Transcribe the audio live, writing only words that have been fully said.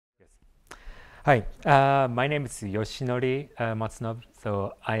Hi, my name is Yoshinori Matsunobu.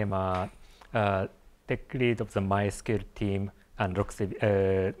 So I am a tech lead of the MySQL team and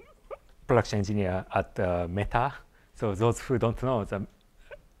RocksDB production engineer at Meta. So those who don't know, the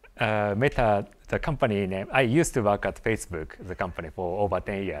Meta, the company name, I used to work at Facebook, the company, for over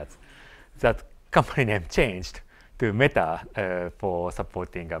 10 years. That company name changed to Meta for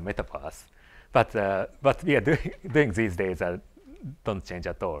supporting a metaverse. But we are doing these days don't change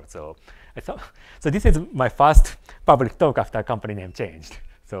at all. So this is my first public talk after company name changed.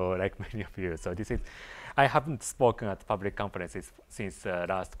 So like many of you, so this is I haven't spoken at public conferences since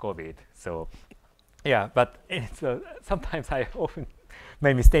last COVID. So yeah, but sometimes I often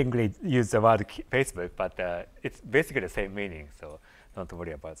may mistakenly use the word Facebook, but it's basically the same meaning. So don't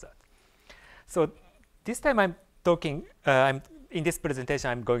worry about that. So this time I'm talking. I'm in this presentation.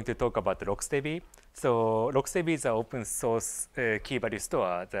 I'm going to talk about RocksDB. So RocksDB is an open source key value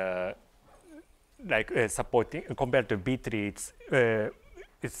store. Supporting compared to B-tree, its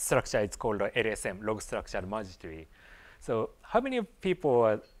structure is called LSM, log structure merge tree. So how many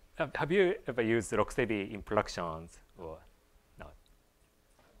people have you ever used RocksDB in productions or not?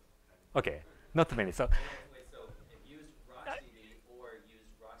 Okay, not many. So Used RocksDB or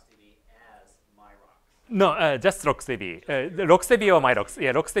used RocksDB as MyRocks? no, just RocksDB. RocksDB or MyRocks.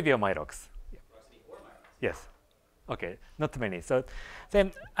 Yeah, RocksDB or MyRocks. Yeah. RocksDB or MyRocks? Yes. Okay, not many. So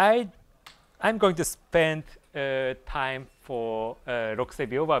then I'm going to spend time for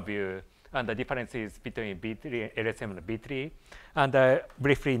RocksDB overview and the differences between B-tree, LSM and B-tree, and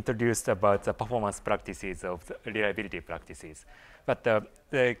briefly introduce about the performance practices of the reliability practices. But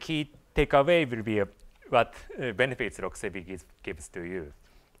the key takeaway will be what benefits RocksDB gives to you.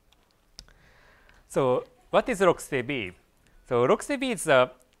 So what is RocksDB? So RocksDB is an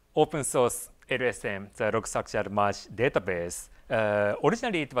open source LSM, the log structure merge database.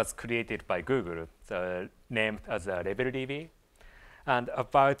 Originally, it was created by Google, named as LabelDB. And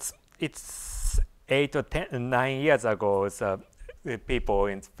about it's 8 or 9 years ago, the people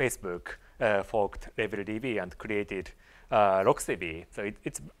in Facebook forked LabelDB and created RocksDB. So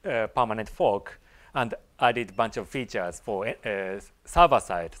it's a permanent fork and added a bunch of features for server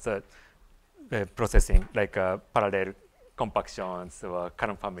side processing, like parallel compactions or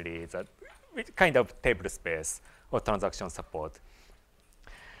column families, kind of table space or transaction support.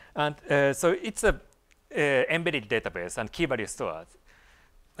 And so it's a embedded database and key value stores.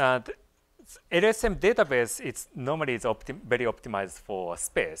 And LSM database normally is very optimized for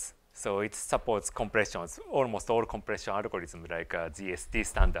space. So it supports compressions, almost all compression algorithms like GSD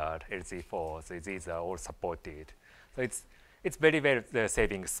standard, LZ4. So these are all supported. So it's very well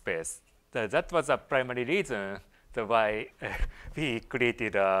saving space. That was a primary reason why we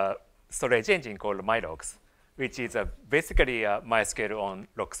created a storage engine called MyRocks, which is basically MySQL on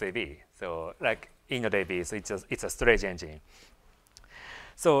RocksDB. So like InnoDB, so it's a storage engine.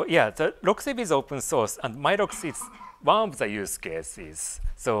 So yeah, the RocksDB is open source, and MyRocks is one of the use cases.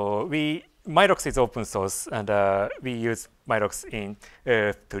 So MyRocks is open source, and we use MyRocks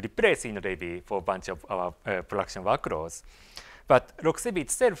to replace InnoDB for a bunch of our production workloads. But RocksDB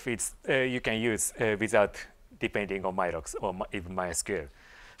itself, you can use without depending on MyRocks or even MySQL.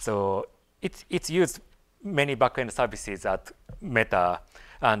 So it's used many backend services at Meta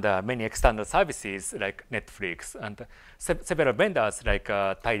and many external services like Netflix and several vendors like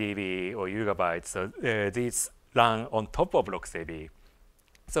TiDB or Yugabyte. So these run on top of RocksDB.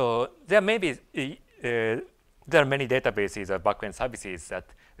 So there are many databases or backend services that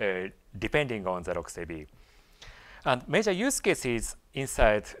depending on the RocksDB. And major use cases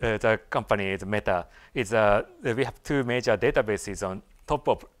inside the company, the Meta, is we have two major databases on top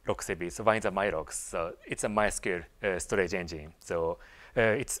of RocksDB. So one is a MyRocks. So it's a MySQL storage engine. So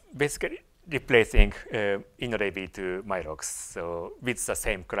it's basically replacing InnoDB to MyRocks. So with the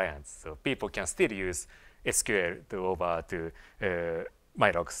same clients. So people can still use SQL over to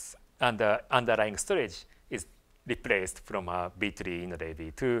MyRocks. And the underlying storage is replaced from B-tree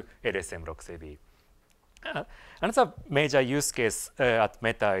InnoDB to LSM RocksDB. Another major use case at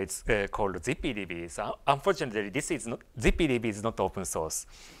Meta is called ZPDB. So unfortunately, ZPDB is not open source.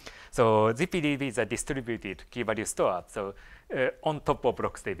 So ZPDB is a distributed key value store, so on top of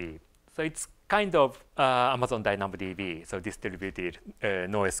RocksDB. So it's kind of Amazon DynamoDB, so distributed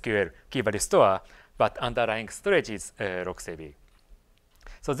NoSQL key value store, but underlying storage is RocksDB.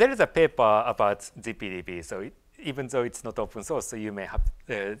 So there is a paper about ZPDB. So even though it's not open source, so you may have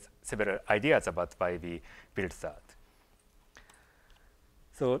several ideas about why we built that.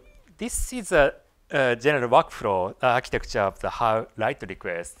 So this is a general workflow architecture of how write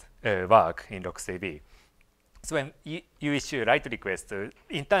requests work in RocksDB. So when you issue write request,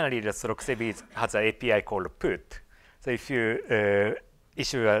 internally the RocksDB has an API called put. So if you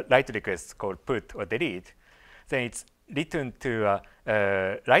issue a write request called put or delete, then it's returned to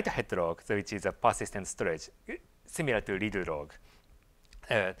a write head log, so which is a persistent storage, similar to read log.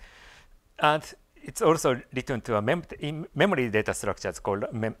 And it's also returned to a memory data structures called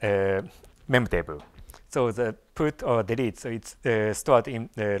mem table. So the put or delete, so it's stored in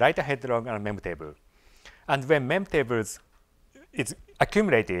the write head log and mem table. And when mem tables is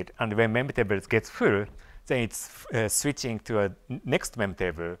accumulated, and when mem tables gets full, then it's switching to a next mem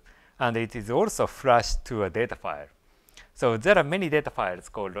table, and it is also flashed to a data file. So there are many data files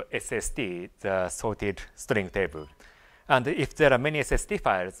called SST, the sorted string table. And if there are many SST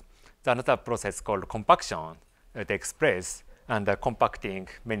files, there's another process called compaction takes place, and compacting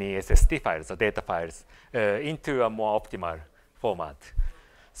many SST files or data files into a more optimal format.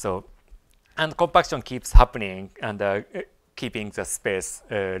 So, and compaction keeps happening and keeping the space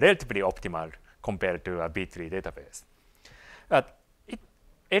relatively optimal compared to a B-tree database.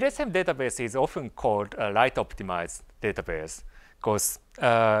 LSM database is often called a write-optimized database because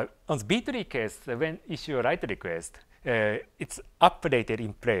on the B-tree case, when issue a write request, it's updated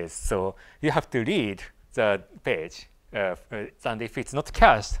in place. So you have to read the page. And if it's not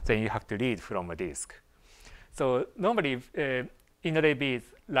cached, then you have to read from a disk. So normally, InnoDB's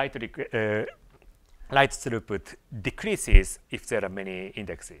write throughput decreases if there are many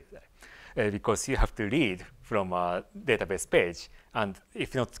indexes. Because you have to read from a database page, and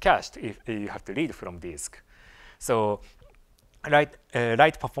if not cached, you have to read from disk. So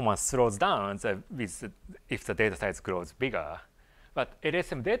write performance slows down if the data size grows bigger. But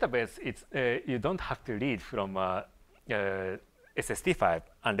LSM database, you don't have to read from SST file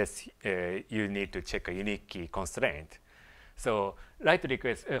unless you need to check a unique key constraint. So write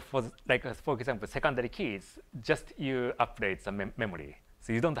request, for example, secondary keys, just you update the memory.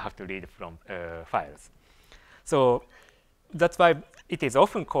 So you don't have to read from files. So that's why it is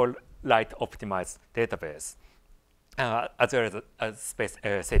often called write-optimized database, as well as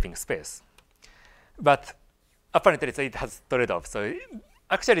saving space. But apparently, so it has trade-offs. So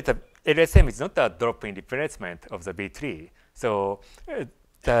actually, the LSM is not a drop-in replacement of the B-tree. So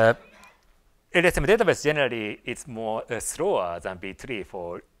the LSM database generally is more slower than B-tree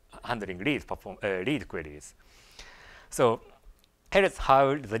for handling read queries. So here's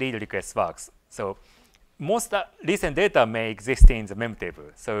how the read request works. So most recent data may exist in the mem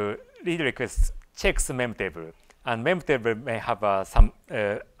table. So read request checks the mem table, and mem table may have some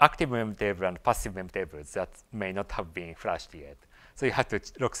active mem table and passive mem tables that may not have been flashed yet. So you have to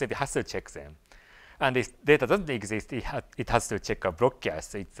RocksDB has to check them. And if data doesn't exist, it has to check a block cache.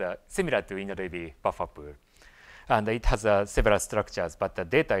 So it's similar to InnoDB buffer pool. And it has several structures, but the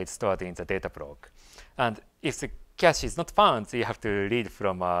data is stored in the data block. And if the cache is not found, so you have to read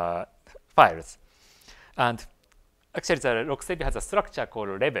from files. And actually, the RocksDB has a structure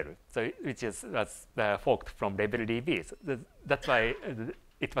called label, so which is forked from label.db. So that's why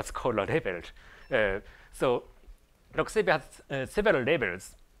it was called a label. So RocksDB has several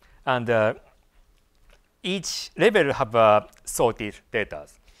labels, and each label have sorted data.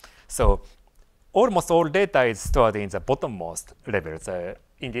 So almost all data is stored in the bottommost level. So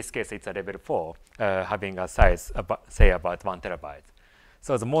in this case, it's a level 4, having a size say about 1 terabyte.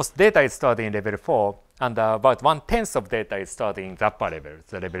 So the most data is stored in level 4, and about 1/10 of data is stored in the upper level,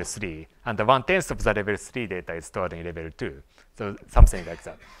 so level 3, and 1/10 of the level 3 data is stored in level 2. So something like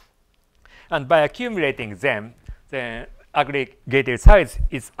that. And by accumulating them, the aggregated size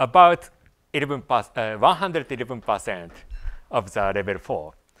is about 111% of the level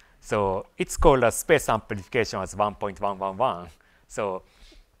 4. So it's called a space amplification as 1.111. So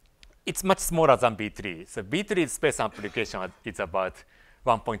it's much smaller than B-tree. So B-tree's space amplification is about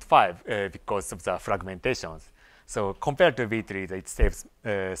 1.5 because of the fragmentations. So compared to B-tree, it saves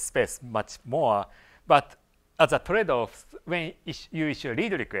space much more. But as a trade-off, when you issue a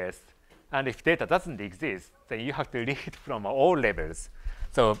read request, and if data doesn't exist, then you have to read from all levels.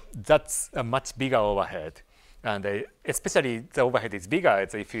 So that's a much bigger overhead. And especially the overhead is bigger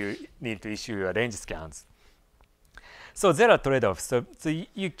if you need to issue range scans. So there are trade-offs. So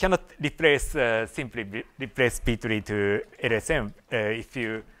you cannot simply replace B-tree to LSM if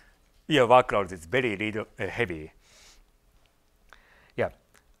your workload is very read heavy. Yeah.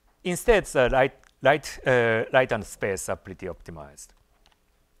 Instead, write and space are pretty optimized.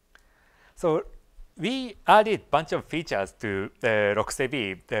 So we added a bunch of features to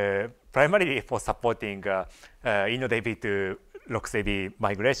RocksDB, primarily for supporting InnoDB to RocksDB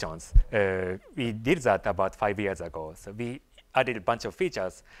migrations. We did that about 5 years ago. So we added a bunch of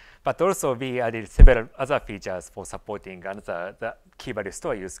features, but also we added several other features for supporting another the key value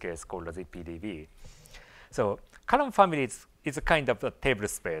store use case called ZPDB. So column family is a kind of a table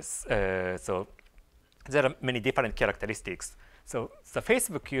space. So there are many different characteristics. So the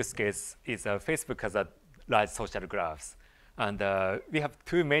Facebook use case is Facebook has a large social graphs. And we have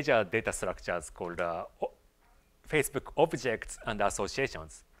two major data structures called Facebook objects and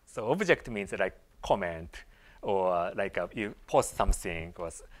associations. So object means like comment or like you post something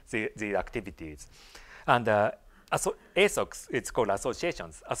or the activities. And ASOCs, it's called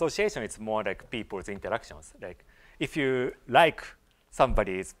associations. Association is more like people's interactions. Like if you like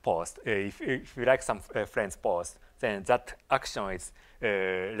somebody's post, if you like some friend's post, then that action is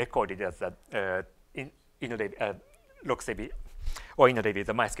recorded as a RocksDB or InnoDB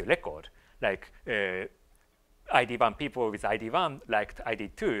the MySQL record. Like ID1 people with ID1 liked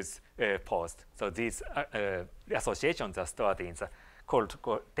ID2's post. So these associations are stored in the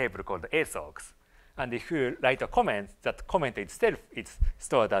table called ASOCs. And if you write a comment, that comment itself is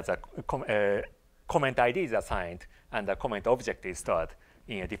stored as a comment ID is assigned, and the comment object is stored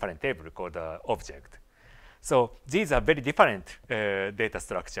in a different table called object. So these are very different data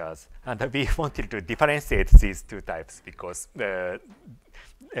structures, and we wanted to differentiate these two types because the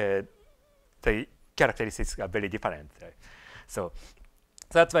characteristics are very different. Right? So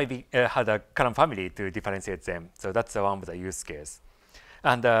that's why we had a column family to differentiate them. So that's one of the use case.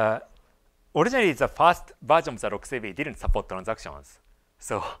 And originally, the first version of the RocksDB didn't support transactions.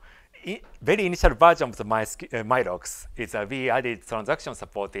 So very initial version of the MyRocks is we added transaction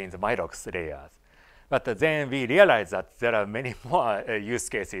support in the MyRocks layers. But then we realized that there are many more use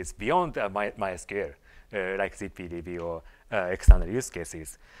cases beyond MySQL, like ZPDB or external use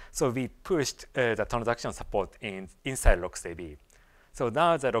cases. So we pushed the transaction support inside RocksDB. So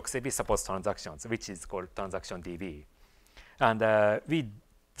now the RocksDB supports transactions, which is called transaction DB. And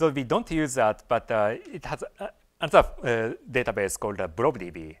we don't use that, but it has another database called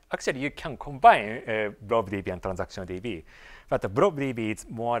BlobDB. Actually, you can combine BlobDB and transaction DB, but BlobDB is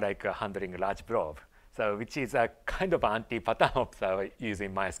more like handling large blob. So which is a kind of anti-pattern of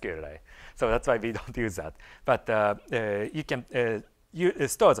using MySQL, right? So that's why we don't use that. But you can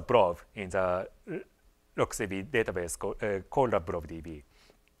store the blob in the RocksDB database called BlobDB.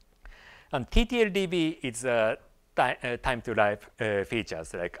 And TTLDB is time to life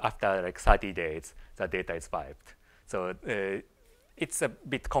features. Like after like 30 days, the data is wiped. So it's a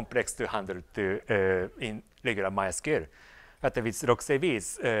bit complex to handle in regular MySQL. But with RocksDB,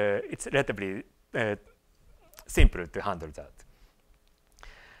 it's relatively simple to handle that.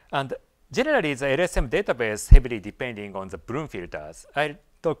 And generally, the LSM database heavily depending on the Bloom filters. I'll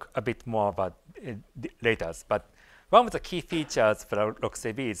talk a bit more about later. But one of the key features for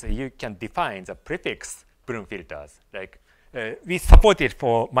RocksDB is you can define the prefix Bloom filters. Like we support it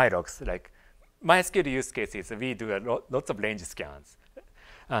for MyRocks. Like MySQL use cases, we do lots of range scans.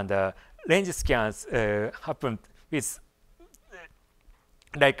 And range scans happen with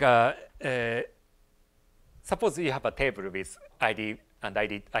like suppose you have a table with ID and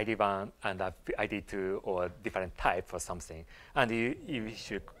ID1 and ID2 or different type or something, and you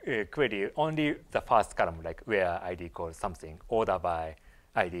should query only the first column, like where ID equals something, order by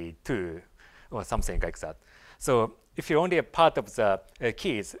ID2 or something like that. So if you only a part of the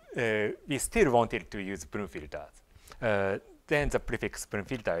keys, we still wanted to use Bloom filters. Then the prefix Bloom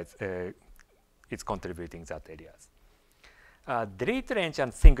filter is contributing that areas. Delete range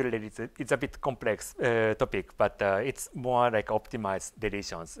and single delete is a bit complex topic, but it's more like optimized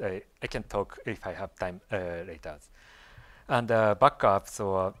deletions. I can talk if I have time later. And backups,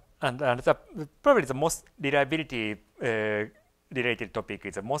 and probably the most reliability related topic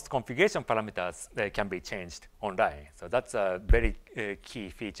is the most configuration parameters can be changed online. So that's a very key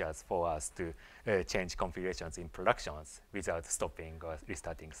features for us to change configurations in productions without stopping or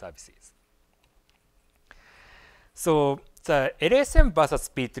restarting services. So the LSM versus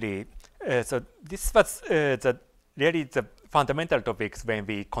B3, so this was really the fundamental topics when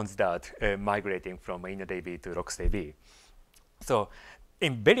we considered migrating from InnoDB to RocksDB. So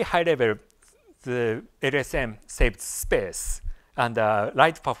in very high level, the LSM saved space, and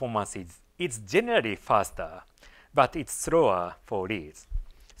write performance is generally faster, but it's slower for reads.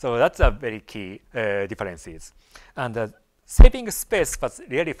 So that's a very key differences. And saving space was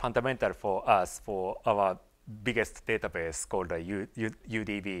really fundamental for us for our biggest database called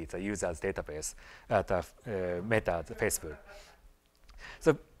UDB, the users database at Meta, the Facebook.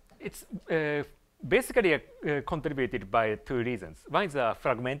 So it's basically contributed by two reasons. One is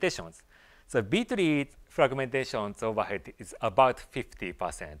fragmentations. So B3 fragmentations overhead is about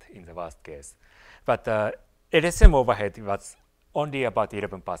 50% in the worst case. But LSM overhead was only about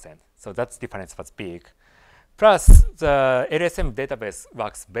 11%. So that difference was big. Plus, the LSM database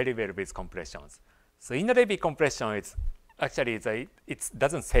works very well with compressions. So InnoDB compression is actually it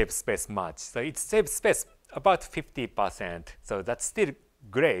doesn't save space much. So it saves space about 50%. So that's still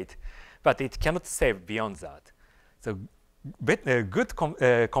great, but it cannot save beyond that. So good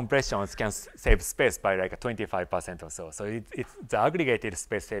compressions can save space by like 25% or so. So the aggregated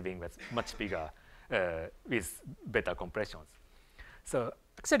space saving was much bigger with better compressions. So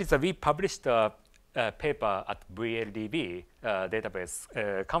actually, we published a paper at VLDB database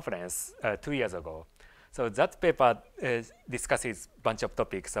conference 2 years ago. So that paper discusses a bunch of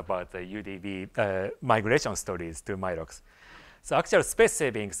topics about the UDB migration stories to MyRocks. So actual space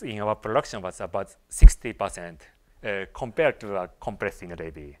savings in our production was about 60% compared to a compressed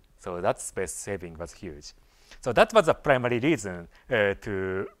InnoDB. So that space saving was huge. So that was the primary reason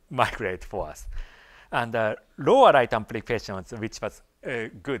to migrate for us. And lower light amplifications, which was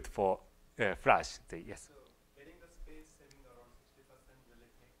good for Flash. Yes. So getting the space saving around 60%, will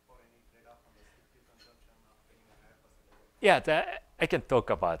it make for any trade-off on the CPU consumption of getting a higher percentage? Yeah, I can talk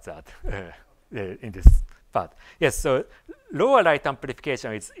about that in this part. Yes, so lower light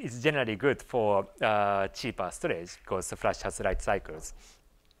amplification is generally good for cheaper storage because the Flash has light cycles.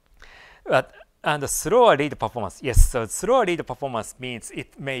 And the slower read performance, yes, so slower read performance means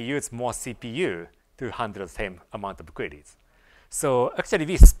it may use more CPU to handle the same amount of queries. So actually,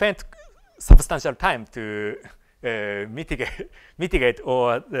 we spent substantial time to mitigate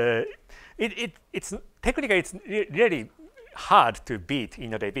or it's technically it's really hard to beat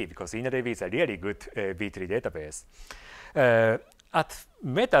InnoDB because InnoDB is a really good B-tree database. At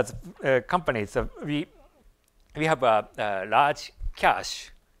Meta's companies, we have a large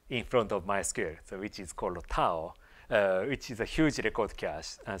cache in front of MySQL, so which is called Tau, which is a huge record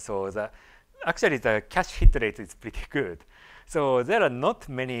cache. And so actually the cache hit rate is pretty good. So there are not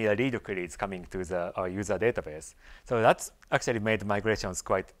many read queries coming to our user database. So that's actually made migrations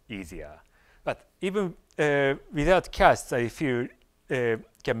quite easier. But even without cache, so if you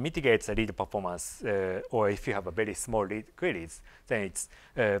can mitigate the read performance, or if you have a very small read queries, then it's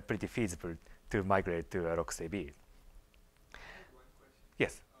pretty feasible to migrate to RocksDB. One question.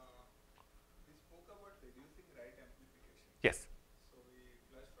 Yes. We spoke about reducing write amplification. Yes. So we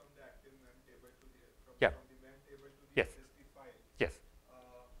flush from the active mem table to the from Yeah. the mem table to the Yes. SSD file. Yes.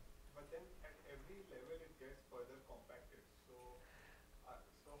 But then at every level it gets further compacted. So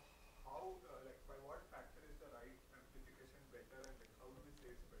how like by what factor is the write amplification better and like how do we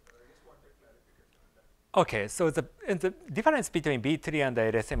say it's better? I just wanted clarification on that. Okay, so the difference between B-tree and the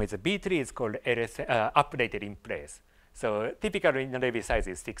LSM is the B-tree is called updated in place. So typical InnoDB size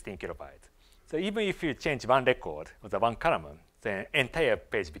is 16 kilobytes. So even if you change one record or the one column, the entire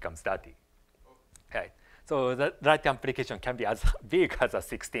page becomes dirty. Okay. Right. So the write amplification can be as big as a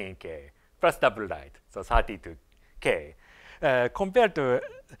 16K plus double write, so 32K. Compared to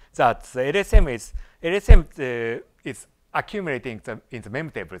that, the LSM is accumulating in the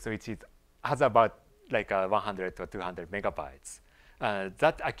mem table, so it has about like 100 or 200 megabytes.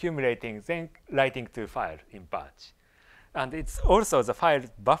 That accumulating, then writing to file in batch. And it's also the file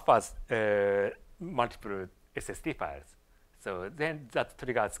buffers multiple SSD files. So then that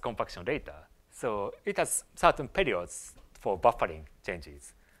triggers compaction later. So it has certain periods for buffering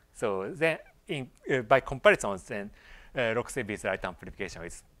changes. So then by comparisons, then RocksDB's write amplification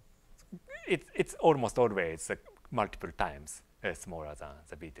it's almost always multiple times smaller than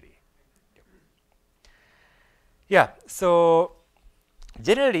the B-tree. Yeah, so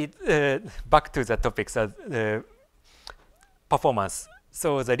generally, back to the topics of performance.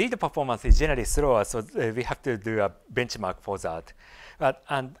 So the read performance is generally slower, so we have to do a benchmark for that.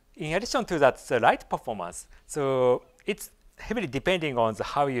 And in addition to that, the write performance, so it's heavily depending on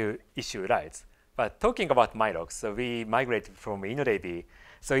how you issue writes. But talking about MyRocks, so we migrated from InnoDB.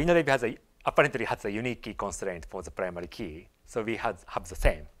 So InnoDB apparently has a unique key constraint for the primary key. So we have the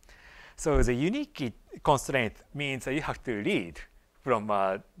same. So the unique key constraint means that you have to read from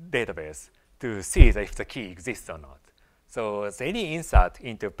a database to see if the key exists or not. So any insert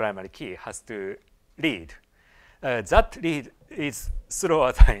into primary key has to read. That read is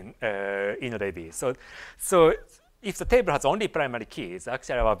slower than InnoDB. So if the table has only primary keys,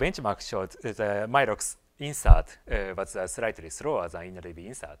 actually our benchmark showed the MyRocks insert was slightly slower than InnoDB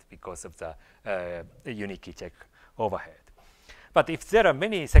insert because of the unique key check overhead. But if there are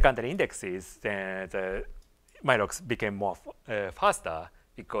many secondary indexes, then the MyRocks became more faster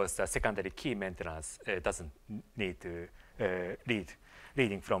because the secondary key maintenance doesn't need to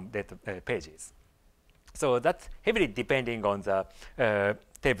reading from data pages. So that's heavily depending on the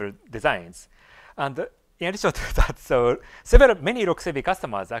table designs. And in addition to that, so many RocksDB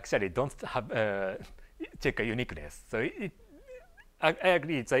customers actually don't have check a uniqueness. So I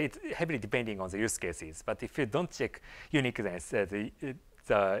agree, it's heavily depending on the use cases. But if you don't check uniqueness,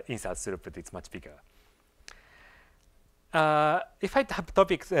 the insert throughput is much bigger. If I have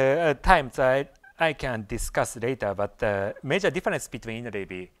topics times, I can discuss later. But the major difference between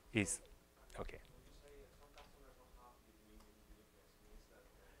InnoDB is okay.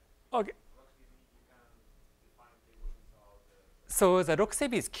 Okay. So the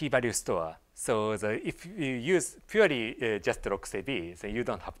RocksDB is key value store. So if you use purely just RocksDB, then you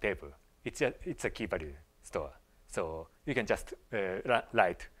don't have table. It's a key value store. So you can just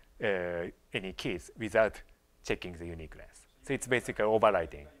write any keys without checking the uniqueness. So it's basically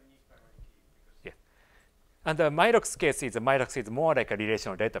overriding. Yeah. And the MyRocks case is MyRocks is more like a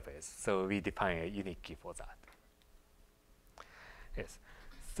relational database. So we define a unique key for that. Yes.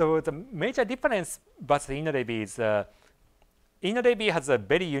 So the major difference versus InnoDB is InnoDB has a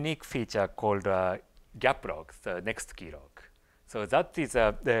very unique feature called gap log, the next key log. So that is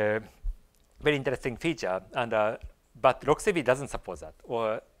a very interesting feature, and but RocksDB doesn't support that,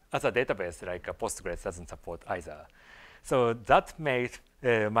 or as a database like Postgres doesn't support either. So that made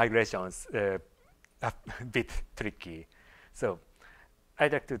migrations a bit tricky. So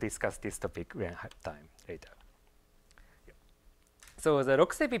I'd like to discuss this topic when I have time later. Yeah. So the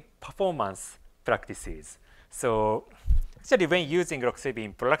RocksDB performance practices. So actually, when using RocksDB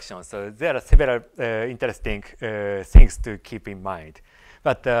in production, so there are several interesting things to keep in mind.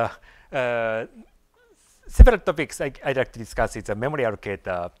 But several topics I'd like to discuss is a memory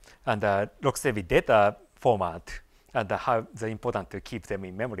allocator and RocksDB data format and how it's important to keep them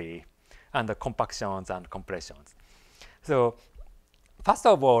in memory, and the compactions and compressions. So first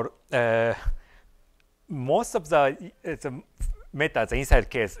of all, most of the methods, the inside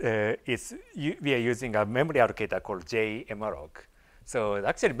case, we are using a memory allocator called JMalloc. So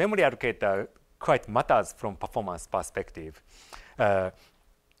actually, memory allocator quite matters from performance perspective.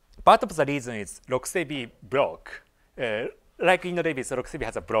 Part of the reason is RocksDB block. Like InnoDB, so RocksDB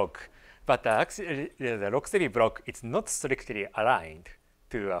has a block, but actually the RocksDB block is not strictly aligned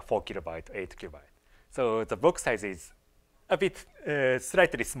to a 4 kilobyte or 8 kilobyte. So the block size is a bit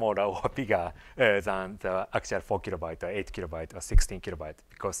slightly smaller or bigger than the actual 4 kilobyte or 8 kilobyte or 16 kilobyte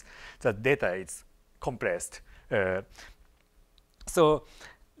because the data is compressed. So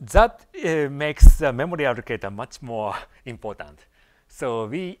that makes the memory allocator much more important. So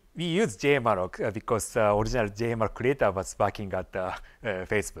we use JMalloc because the original JMalloc creator was working at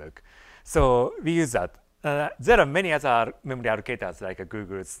Facebook. So we use that. There are many other memory allocators like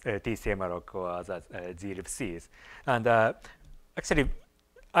Google's TCMalloc or other glibcs. And actually,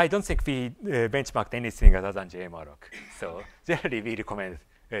 I don't think we benchmarked anything other than JMalloc. So generally, we recommend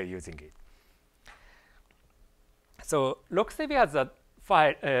using it. So RocksDB has a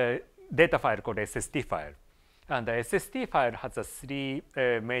file, data file called SSD file. And the SSD file has a three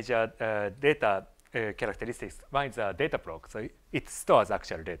major data characteristics. One is a data block, so it stores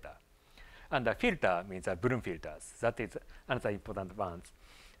actual data. And the filter means Bloom filters. That is another important one.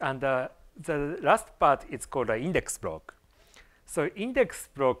 And the last part is called an index block. So index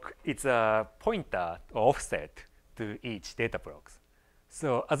block is a pointer or offset to each data block.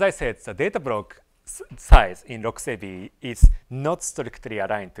 So as I said, the data block size in RocksDB is not strictly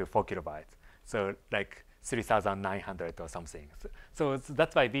aligned to 4 kilobytes. So like 3,900 or something. So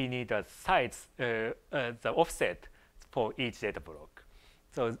that's why we need a size, the offset for each data block.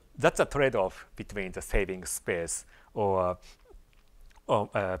 So that's a trade-off between the saving space or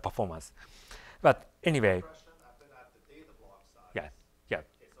performance. But anyway. After that, the data block size. Yeah, yeah.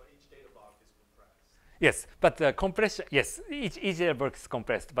 Okay, so each data block is compressed. Yes, but the compression, yes, each data block is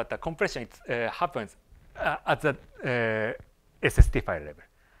compressed, but the compression happens at the SSD file level.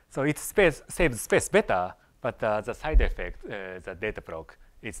 So it saves space better, but the side effect, the data block,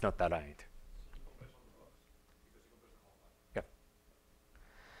 is not aligned. Yeah.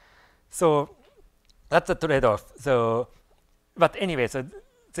 So that's a trade-off. So, but anyway, so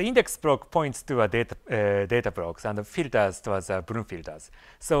the index block points to a data blocks and the filters towards Bloom filters.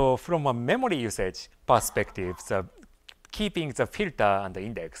 So from a memory usage perspective, so keeping the filter and the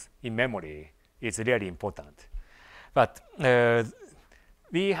index in memory is really important. But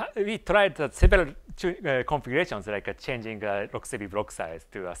we tried several configurations, like changing RocksDB block size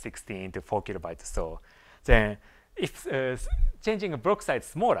to 16 to 4 kilobytes. So then if changing a block size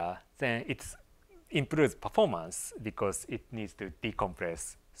smaller, then it improves performance because it needs to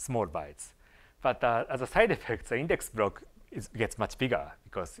decompress small bytes. But as a side effect, the index block gets much bigger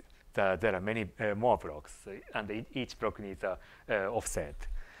because there are many more blocks, and each block needs an offset.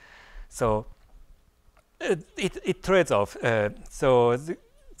 So it trades off. So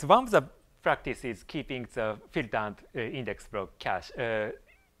one of the practice is keeping the filter and index block cache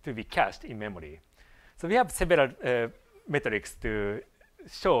to be cached in memory. So we have several metrics to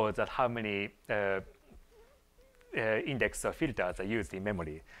show that how many index or filters are used in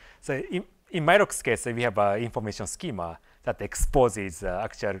memory. So in MyRocks case, we have an information schema that exposes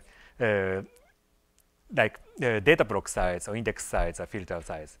actual data block size or index size or filter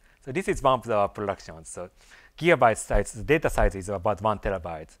size. So this is one of the productions. So gigabyte size, the data size is about 1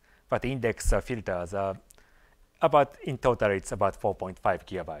 terabyte, but index filters are about, in total, it's about 4.5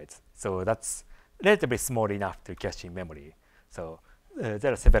 gigabytes. So that's relatively small enough to cache in memory. So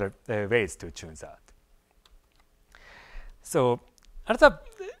there are several ways to tune that. So another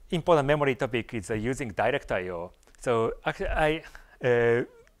important memory topic is using direct I/O. So actually,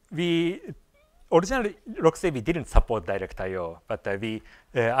 originally RocksDB didn't support direct I/O, but we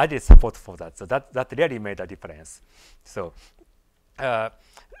added support for that. So that really made a difference. So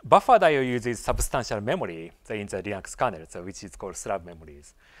buffered I/O uses substantial memory in the Linux kernel, so which is called slab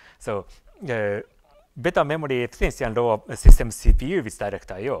memories. So better memory efficiency and lower system CPU with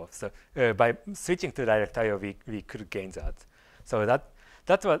direct I/O. So by switching to direct I/O, we could gain that. So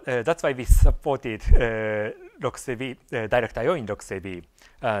that's why we supported RocksDB, direct I/O in RocksDB.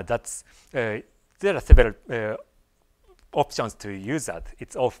 There are several options to use that.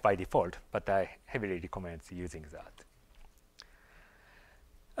 It's off by default, but I heavily recommend using that.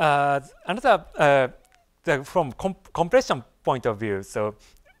 From compression point of view, so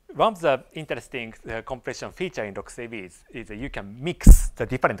one of the interesting compression feature in RocksDB is you can mix the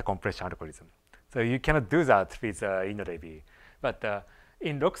different compression algorithm. So you cannot do that with InnoDB. But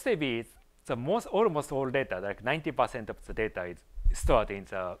in RocksDB, almost all data, like 90% of the data is stored in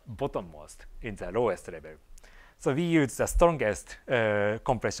the bottommost, in the lowest level. So we use the strongest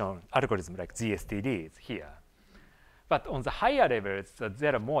compression algorithm like GSTD here. But on the higher levels,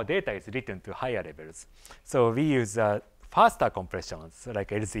 there are more data is written to higher levels. So we use faster compressions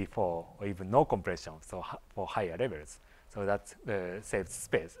like LZ4 or even no compression, so for higher levels. So that saves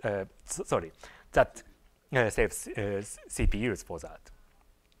space. That saves CPUs for that.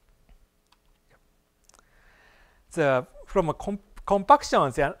 So from a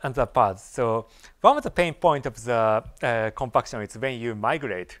compactions and the paths. So one of the pain points of the compaction is when you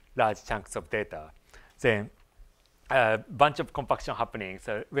migrate large chunks of data, then a bunch of compaction happening.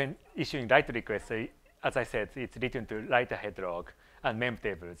 So when issuing write requests, as I said, it's written to write ahead log and mem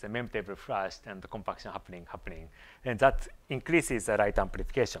tables. The mem table flashed and the compaction happening, and that increases the write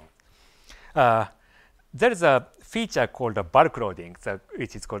amplification. There is a feature called a bulk loading,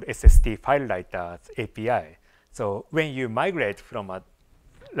 which is called SST file writer API. So when you migrate from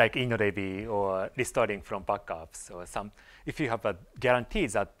like InnoDB or restoring from backups or if you have a guarantee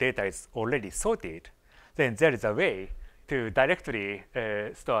that data is already sorted, then there is a way to directly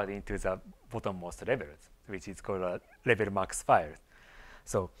store it into the bottommost levels, which is called a level max file.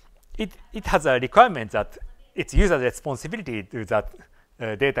 So it has a requirement that it's user responsibility to that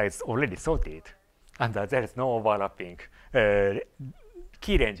data is already sorted, and there is no overlapping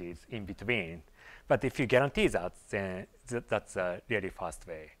key ranges in between. But if you guarantee that, then that's a really fast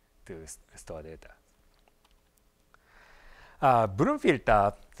way to store data. Bloom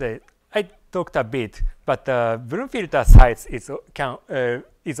filter, I talked a bit, but Bloom filter size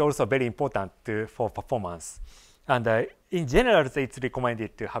is also very important for performance. And in general, it's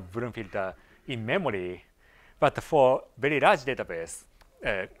recommended to have Bloom filter in memory. But for very large database,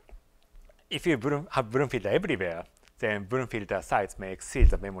 if you have Bloom filter everywhere, then Bloom filter size may exceed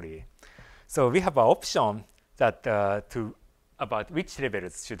the memory. So we have an option that about which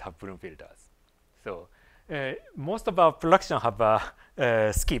levels should have Bloom filters. So most of our production have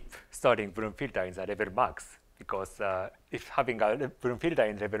a skip storing Bloom filter in the level max, because if having a Bloom filter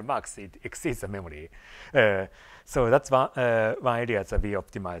in level max, it exceeds the memory. So that's one area that we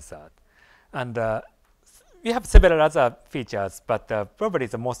optimize that. And we have several other features, but probably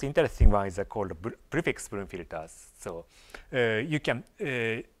the most interesting one is called prefix Bloom filters. So you can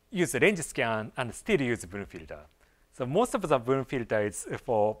use range scan and still use Bloom filter. So most of the Bloom filter is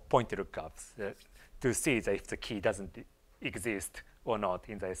for point lookups to see that if the key doesn't exist or not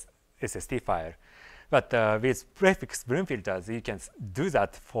in the SST file. But with prefix Bloom filters, you can do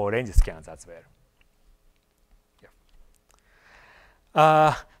that for range scans as well.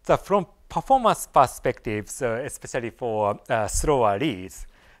 Yeah. So from performance perspectives, especially for slower reads,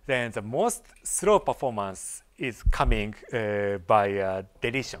 then the most slow performance is coming by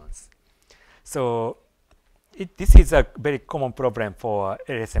deletions. So this is a very common problem for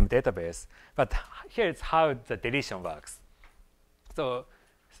LSM database, but here is how the deletion works. So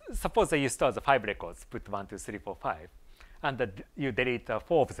suppose that you store the 5 records, put 1, 2, 3, 4, 5, and you delete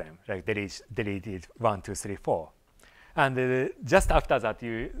 4 of them, like deleted 1, 2, 3, 4. And just after that,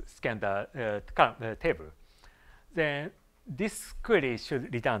 you scan the table. Then this query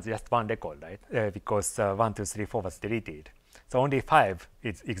should return just 1 record, right? Because 1, 2, 3, 4 was deleted. So only 5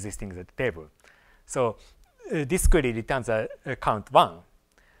 is existing in the table. So this query returns a count 1.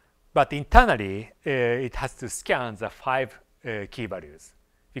 But internally, it has to scan the 5 key values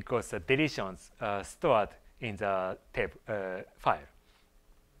because the deletions are stored in the table file.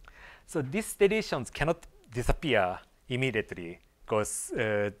 So these deletions cannot disappear immediately because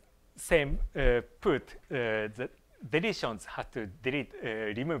same put, the deletions have to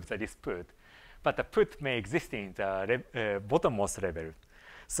remove this put, but the put may exist in the bottommost level.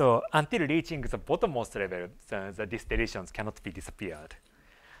 So until reaching the bottommost level, these deletions cannot be disappeared.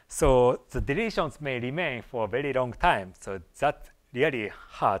 So the deletions may remain for a very long time. So that really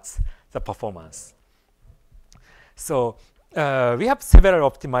hurts the performance. So we have several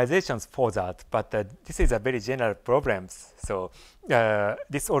optimizations for that, but this is a very general problem. So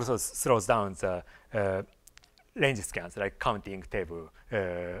this also slows down the range scans, like counting table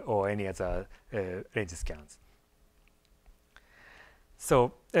or any other range scans.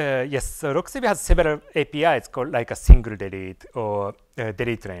 So yes, so RocksDB has several APIs called like a single delete or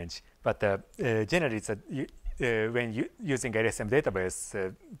delete range. But generally, it's when using LSM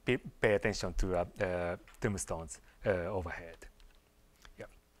database, pay attention to tombstones overhead. Yeah.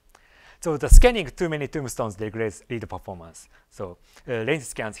 So the scanning too many tombstones degrades read performance. So range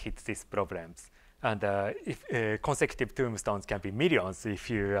scans hit these problems. And if consecutive tombstones can be millions if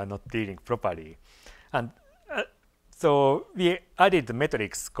you are not dealing properly. And so we added the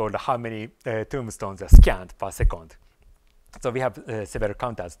metrics called how many tombstones are scanned per second. So we have several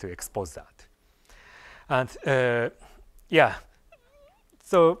counters to expose that. And yeah,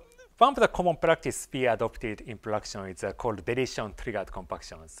 so one of the common practice we adopted in production is called deletion triggered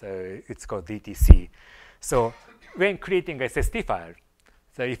compaction. So it's called DTC. So when creating a SSD file,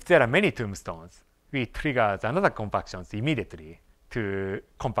 so if there are many tombstones, we trigger another compaction immediately to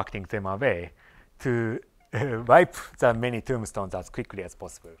compacting them away to wipe the many tombstones as quickly as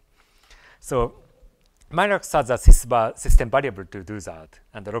possible. So MyRocks has a system variable to do that,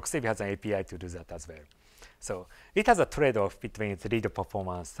 and RocksDB has an API to do that as well. So it has a trade-off between the read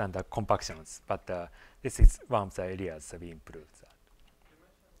performance and the compactions, but this is one of the areas that we improved that.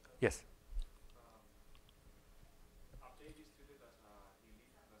 Yes? Update is treated as a delete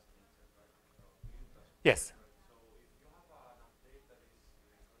plus deleted, right? Yes. So if you have an update that is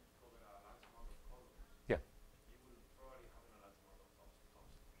going to cover a large amount of columns, Yeah. you will probably have a large amount of tops,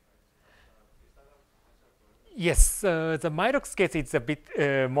 right? Is that a Yes, the MyRocks case is a bit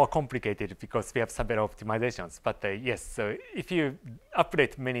more complicated because we have several optimizations. But yes, so if you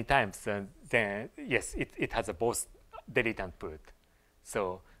update many times, then yes, it has a both delete and put.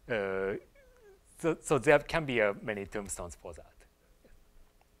 So so there can be many tombstones for that.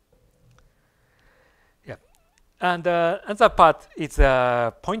 Yeah, and another part is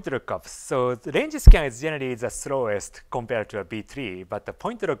point lookups. So the range scan is generally the slowest compared to a B3, but the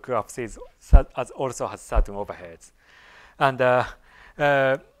point lookups is also has certain overheads. And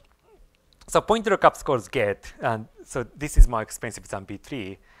so point lookups calls get, and so this is more expensive than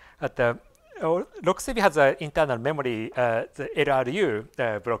B3. RocksDB has an internal memory, the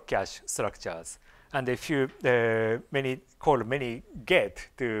LRU block cache structures. And if you call many get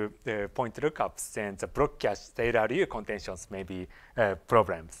to point lookups, then the block cache, the LRU contentions may be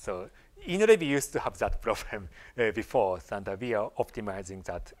problems. So InRev used to have that problem before, and we are optimizing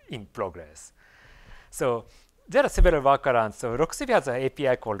that in progress. So there are several workarounds. So RocksDB has an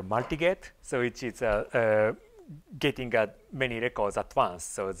API called multiget, so which is getting many records at once,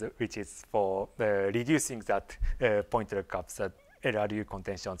 so which is for reducing that point lookups, LRU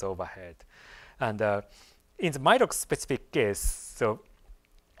contentions overhead. And in the MyRocks specific case, so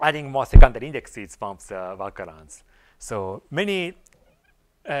adding more secondary indexes one of the workarounds. So many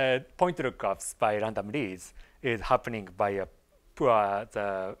point lookups by random reads is happening by poor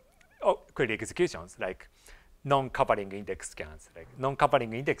query executions, like non-covering index scans. Like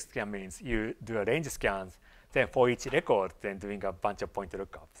non-covering index scan means you do a range scans, then for each record, then doing a bunch of point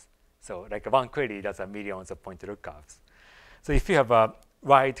lookups. So like one query does millions of point lookups. So if you have a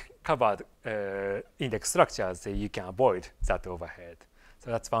wide covered index structures, you can avoid that overhead.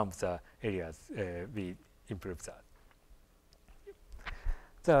 So that's one of the areas we improved that.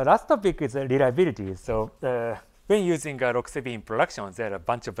 The last topic is reliability. So when using RocksDB in production, there are a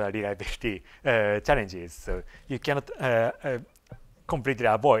bunch of reliability challenges. So you cannot completely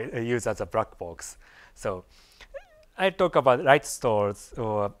avoid use as a black box. So I talk about write stores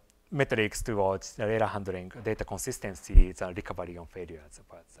or metrics to watch the error handling, data consistency, the recovery on failures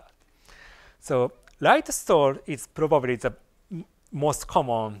about that. So write store is probably the most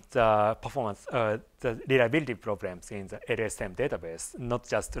common performance, the reliability problems in the LSM database, not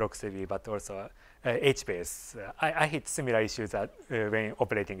just RocksDB, but also HBase. I hit similar issues when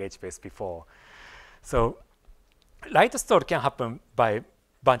operating HBase before. So write store can happen by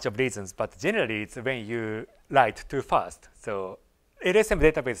bunch of reasons, but generally it's when you write too fast. So LSM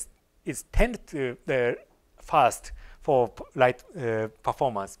database is tend to fast for write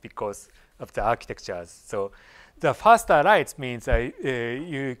performance because of the architectures. So the faster writes means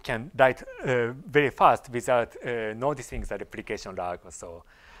you can write very fast without noticing the replication lag or so.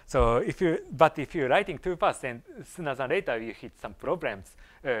 So if you're writing too fast, then sooner than later you hit some problems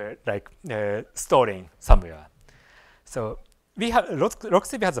like storing somewhere. So we have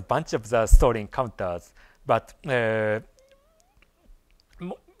RocksDB has a bunch of the storing counters, but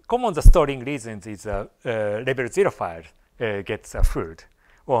common the storing reasons is level 0 file gets filled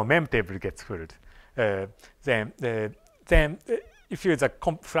or mem table gets filled. Then if you use a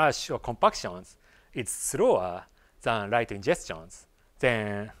flash or compactions, it's slower than write ingestions.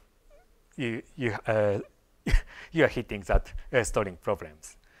 Then you are hitting that storing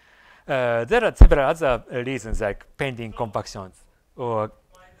problems. There are several other reasons like pending compactions or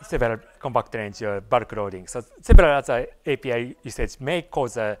several compact range or bulk loading. So several other API usage may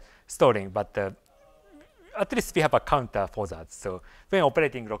cause storing, but at least we have a counter for that. So when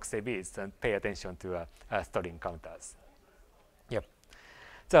operating RocksDB, then pay attention to storing counters. Yep.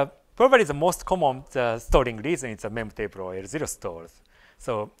 So probably the most common storing reason is a mem table or L0 stores.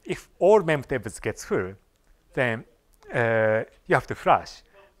 So if all mem tables gets full, then you have to flush.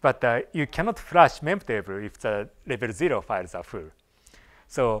 But you cannot flush mem table if the level 0 files are full.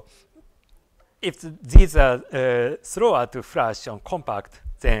 So if these are slower to flush on compact,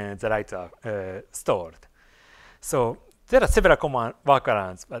 then the writes are stored. So there are several common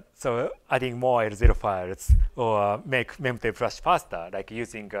workarounds, but so adding more L0 files or make mem table flush faster, like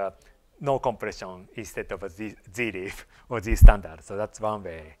using no compression instead of a zlib or zstandard. So that's one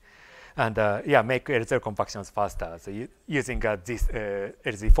way. And yeah, make L0 compactions faster. So using this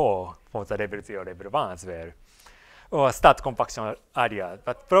LZ4 for the level 0, level 1 as well. Or start compaction earlier.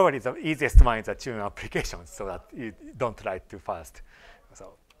 But probably the easiest one is a tune applications so that you don't write too fast.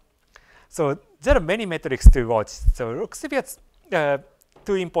 So there are many metrics to watch. So RocksDB has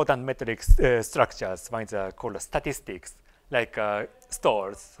two important metrics structures. One is called statistics, like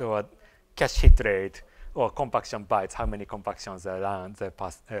stores, or cache hit rate, or compaction bytes, how many compactions are run the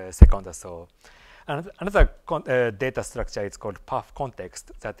past second or so. And another data structure is called path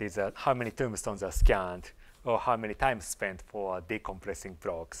context, that is how many tombstones are scanned, or how many times spent for decompressing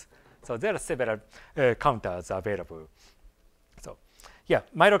blocks. So there are several counters available. So yeah,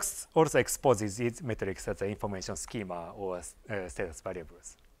 MyRocks also exposes these metrics as an information schema or status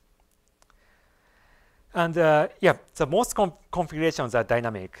variables. And yeah, the most configurations are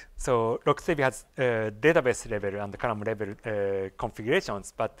dynamic. So RocksDB has database level and column level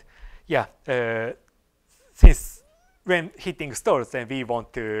configurations. But yeah, since when hitting stores, then we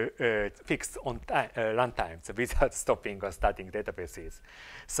want to fix on runtime, so without stopping or starting databases.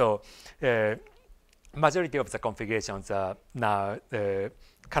 So majority of the configurations are now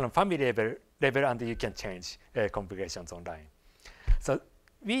column family level, and you can change configurations online. So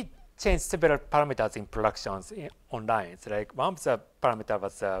we changed several parameters in productions online. So like one of the parameters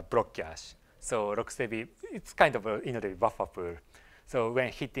was block cache. So RocksDB, it's kind of a buffer pool. So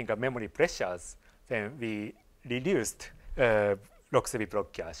when hitting memory pressures, then we reduced RocksDB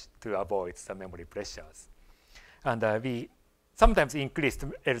block cache to avoid the memory pressures. And we sometimes increased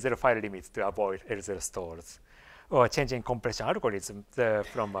L0 file limits to avoid L0 stores, or changing compression algorithm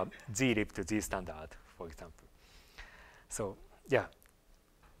from zlib to zstandard, for example. So yeah.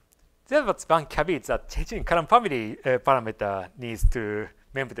 There was one caveat that changing column family parameter needs to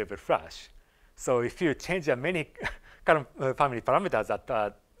mem table flush. So if you change many column family parameters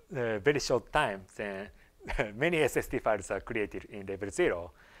at very short time, then many SSD files are created in level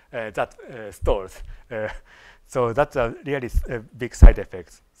 0 that stores. So that's a really big side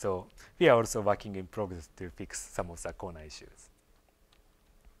effect. So we are also working in progress to fix some of the corner issues.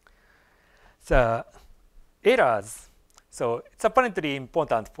 The errors. So it's apparently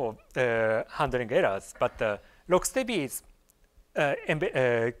important for handling errors, but RocksDB is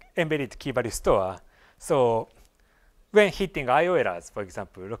embedded key value store. So when hitting I/O errors, for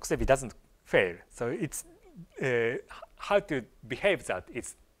example, RocksDB doesn't fail. So it's how to behave that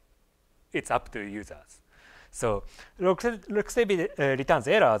it's up to users. So RocksDB returns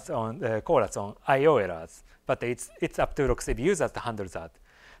errors on callers on I/O errors, but it's up to RocksDB users to handle that.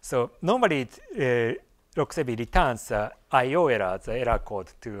 So normally RocksDB returns I/O errors, error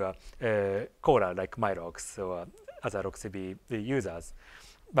code to a caller like MyRocks or other RocksDB users.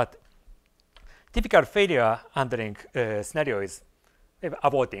 But typical failure handling scenario is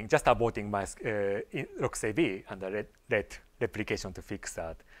just aborting my RocksDB and let replication to fix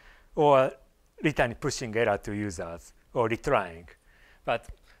that, or pushing error to users, or retrying. But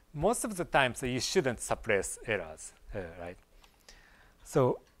most of the time, so you shouldn't suppress errors, right?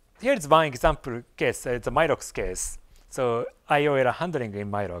 So here's one example case. It's a MyRocks case. So I/O error handling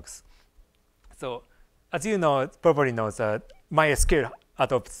in MyRocks. So as you know, probably know that MySQL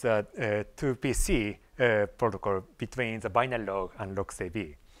adopts the 2PC protocol between the binary log and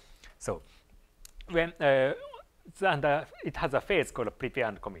RocksDB. So when it has a phase called prepare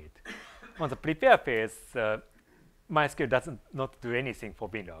and commit. On the prepare phase, MySQL doesn't not do anything for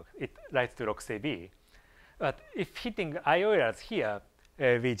binlog. It writes to RocksDB. But if hitting I/O errors here,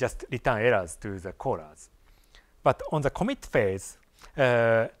 we just return errors to the callers. But on the commit phase,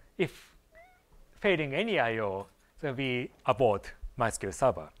 if failing any I/O, then we abort MySQL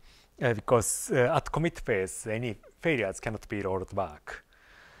server because at commit phase, any failures cannot be rolled back.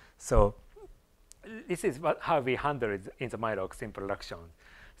 So this is how we handle it in the MyRocks in production.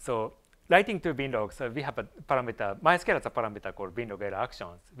 So writing to binlog, so we have a parameter, MySQL has a parameter called binlog error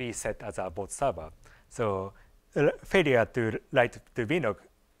actions we set as a abort server. So failure to write to binlog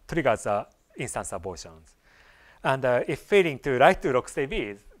triggers instance abortions. And if failing to write to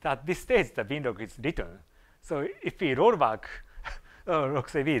RocksDB, at this stage the binlog is written. So if we roll back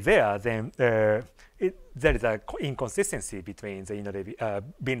RocksDB is there, then there is an inconsistency between the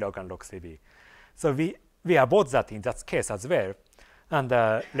binlog and RocksDB. So we abort that in that case as well, and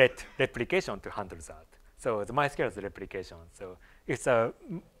let replication to handle that. So the MySQL is replication. So if the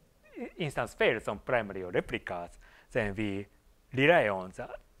instance fails on primary or replicas, then we rely on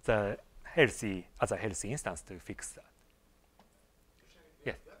the healthy instance to fix that.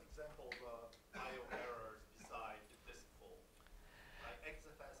 Yes. Do you have examples of I/O errors besides the disk full? Like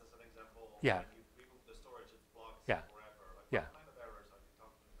XFS as an example. Yeah. You remove the storage, it blocks Yeah. forever. Like Yeah. what kind of errors are you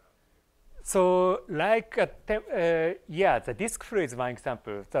talking about here? So like, the disk flow is one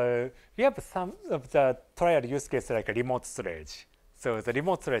example. So we have some of the trial use case like a remote storage. So the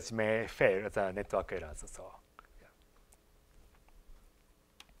remote storage may fail the network errors. So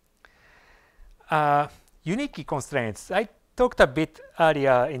unique key constraints. I talked a bit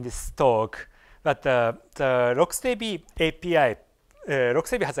earlier in this talk, but the RocksDB API,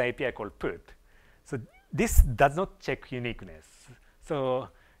 RocksDB has an API called put. So this does not check uniqueness. So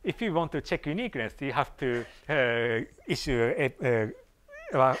if you want to check uniqueness, you have to issue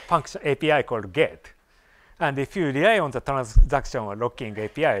a function API called get. And if you rely on the transaction or locking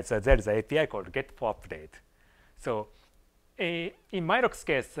API, so there is an API called get for update. So in MyRocks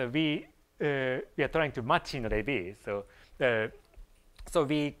case, we are trying to match in DB. So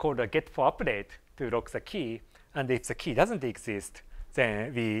we call a get for update to lock the key. And if the key doesn't exist,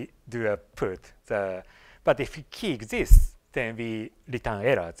 then we do a put. But if the key exists, then we return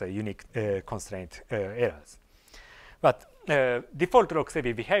errors, the unique constraint errors. But default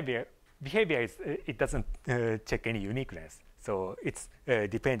RocksDB behavior is it doesn't check any uniqueness. So it's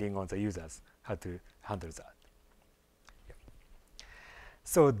depending on the users how to handle that. Yeah.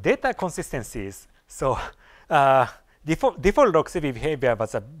 So data consistencies. So default RocksDB behavior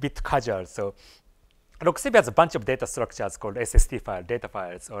was a bit casual. So RocksDB has a bunch of data structures called SST file, data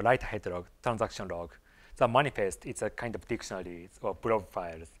files, or write head log, transaction log. The manifest, it's a kind of dictionary or blob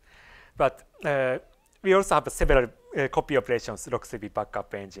files. But we also have several copy operations, RocksDB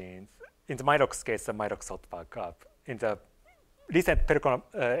backup engines. In the MyRocks case, the MyRocks hot backup. In the recent Percona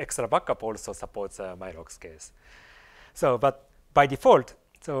extra backup also supports MyRocks case. So, but by default,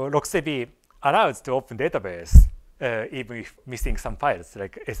 so RocksDB allows to open database even if missing some files,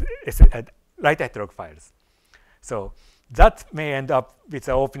 like write log files. So that may end up with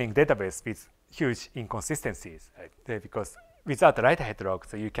the opening database with huge inconsistencies, right? Because without write log,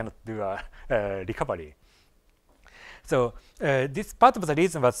 so you cannot do a recovery. So this part of the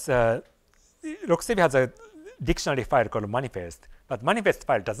reason was RocksDB has a dictionary file called manifest, but manifest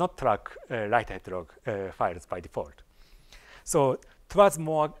file does not track write log files by default. So towards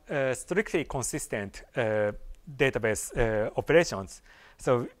more strictly consistent database operations,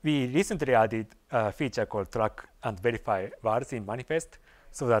 so we recently added a feature called track and verify vars in manifest,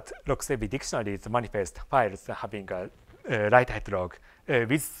 so that RocksDB dictionaries manifest files having a write log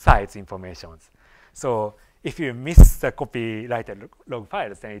with size informations. So if you miss the copyrighted log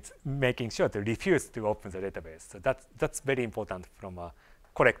files, then it's making sure to refuse to open the database. So that's very important from a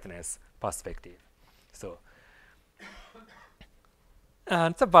correctness perspective. So,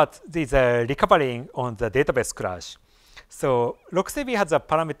 and about this recovering on the database crash. So RocksDB has a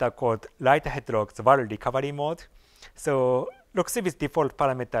parameter called write head log, the value recovery mode. So RocksDB's default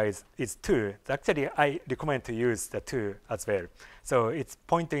parameter is 2. Actually, I recommend to use the 2 as well. So it's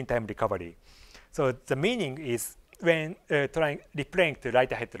point-in-time recovery. So the meaning is when replaying to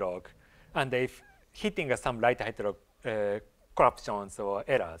write head log, and if hitting some write head log corruptions or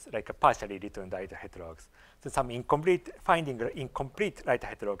errors, like a partially returned write head logs, so some finding incomplete write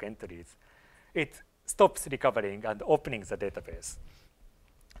head log entries, it stops recovering and opening the database.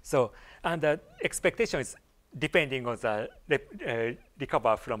 So, and the expectation is depending on the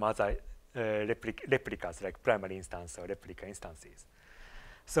recover from other replicas, like primary instance or replica instances.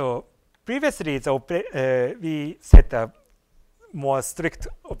 So previously, we set up more strict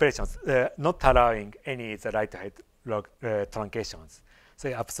operations, not allowing any the write head log truncations, so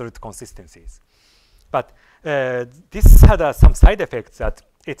absolute consistencies. But this had some side effects that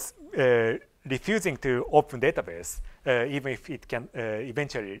it's refusing to open database, even if it can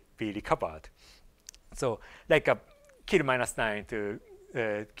eventually be recovered. So like a kill -9 to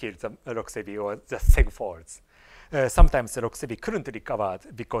kill the RocksDB or the seg faults. Sometimes the RocksDB couldn't recover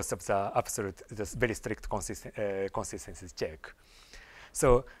because of the absolute, very strict consistency check.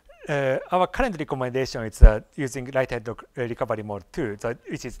 So our current recommendation is using write head log recovery mode 2,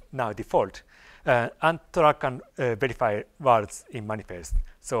 which is now default, and track and verify words in manifest.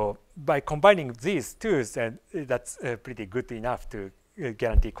 So by combining these tools, that's pretty good enough to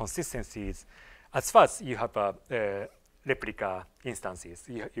guarantee consistencies as far as you have replica instances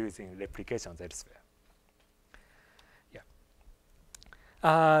using replications elsewhere. Yeah.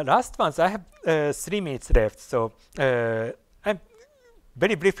 Last ones, I have 3 minutes left. So I'm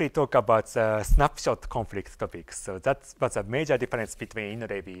very briefly talk about the snapshot conflict topics. So that was a major difference between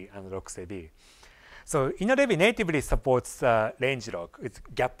InnoDB and RocksDB. So InnoDB natively supports range log, it's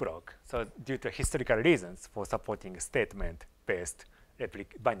gap log. So due to historical reasons for supporting statement-based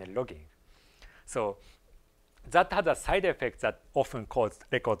binary logging. So that has a side effect that often caused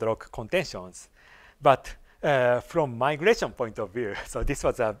record lock contentions. But from migration point of view, so this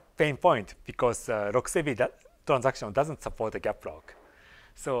was a pain point because RocksDB transaction doesn't support the gap log.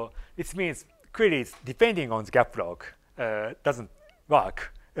 So it means queries depending on the gap log doesn't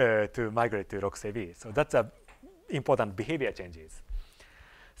work to migrate to RocksDB. So that's a important behavior changes.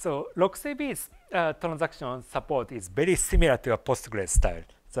 So RocksDB's transaction support is very similar to a Postgres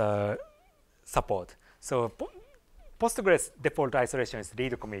style support. So Postgres default isolation is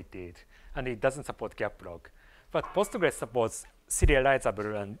read committed, and it doesn't support gap log. But Postgres supports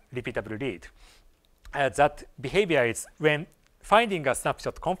serializable and repeatable read. That behavior is when finding a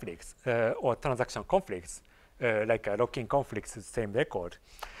snapshot conflicts or transaction conflicts, like a locking conflicts with the same record,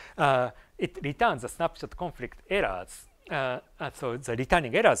 it returns the snapshot conflict errors, so the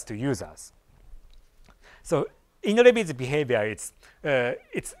returning errors to users. So InnoDB's behavior is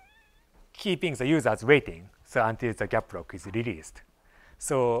it's keeping the users waiting until the gap lock is released.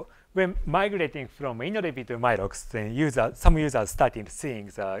 So when migrating from InnoDB to MyRocks, then some users started seeing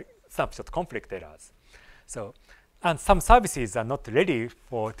the snapshot conflict errors. So, and some services are not ready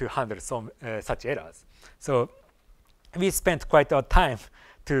to handle such errors. So we spent quite a time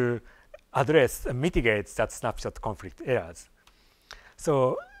to address and mitigate that snapshot conflict errors.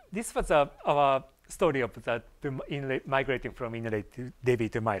 So this was our story of that migrating from InnoDB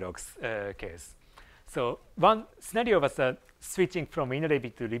to MyRocks case. So one scenario was switching from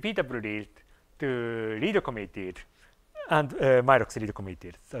InnoDB to repeatable read to read committed and MyRocks read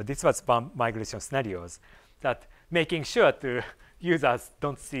committed. So this was one migration scenarios that making sure to users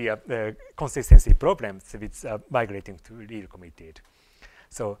don't see consistency problems with migrating to read committed.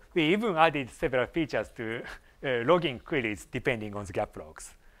 So we even added several features to logging queries depending on the gap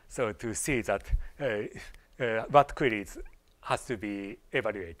logs. So to see that what queries has to be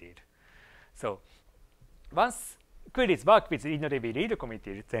evaluated. So once queries work with InnoDB read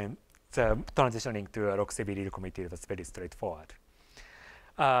committed, then the transitioning to a RocksDB read committed was very straightforward.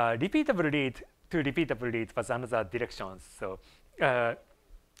 Repeatable read to repeatable read was another direction. So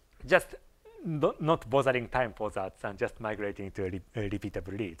just not bothering time for that and just migrating to a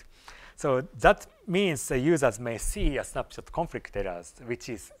repeatable read. So that means the users may see a snapshot conflict errors, which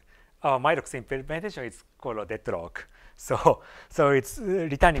is our MyRocks implementation is called a deadlock. So it's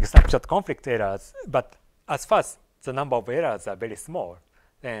returning snapshot conflict errors, but as far as the number of errors are very small,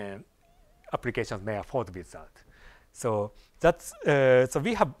 then applications may afford with that. So that's so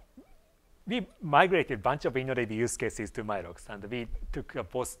we have we migrated a bunch of InnoDB use cases to MyRocks, and we took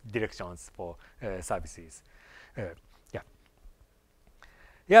both directions for services.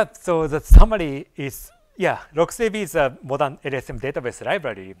 Yeah, so the summary is, RocksDB is a modern LSM database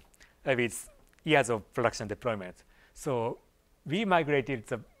library with years of production deployment. So we migrated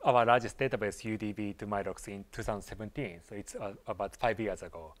our largest database, UDB, to MyRocks in 2017. So it's about 5 years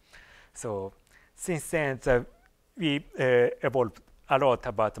ago. So since then, we evolved a lot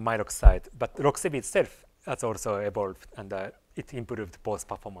about the MyRocks side, but RocksDB itself has also evolved, and it improved both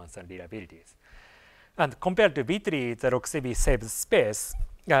performance and reliabilities. And compared to B3, the RocksDB saves space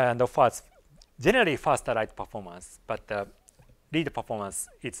and offers generally faster write performance, but read performance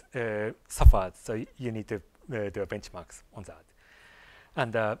is suffered, so you need to do benchmarks on that.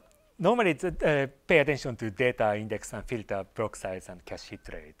 And normally, pay attention to data index and filter block size and cache hit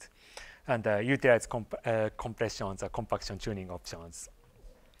rate, and utilize compressions or compaction tuning options.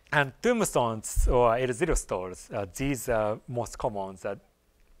 And tombstones or L0 stores, these are most common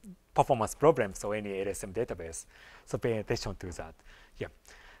performance problems of any LSM database. So pay attention to that. Yeah.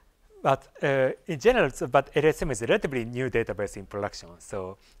 But in general, but LSM is a relatively new database in production.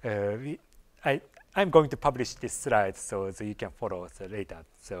 So I'm going to publish this slide so you can follow later.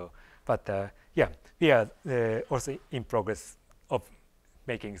 So, but we are also in progress of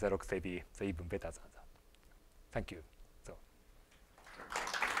making the RocksDB even better than that. Thank you. So,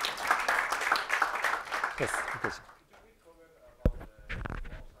 yes, question. Could we cover about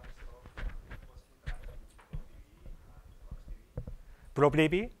the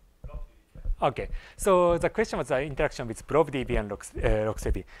BrovDB? Okay, so the question was the interaction with BrovDB and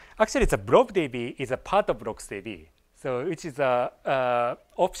RocksDB. Actually, the BrovDB is a part of RocksDB, so which is a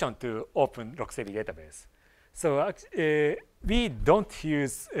option to open RocksDB database. So we don't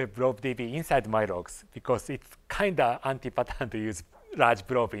use BrovDB inside MyRocks because it's kind of anti-pattern to use large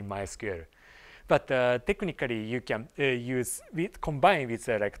Brov in MySQL. But technically, you can combine with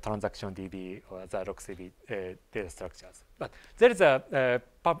like transaction DB or the RocksDB data structures. But there is a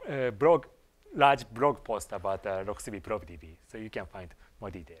large blog post about RocksDB BrovDB, so you can find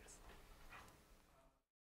more details.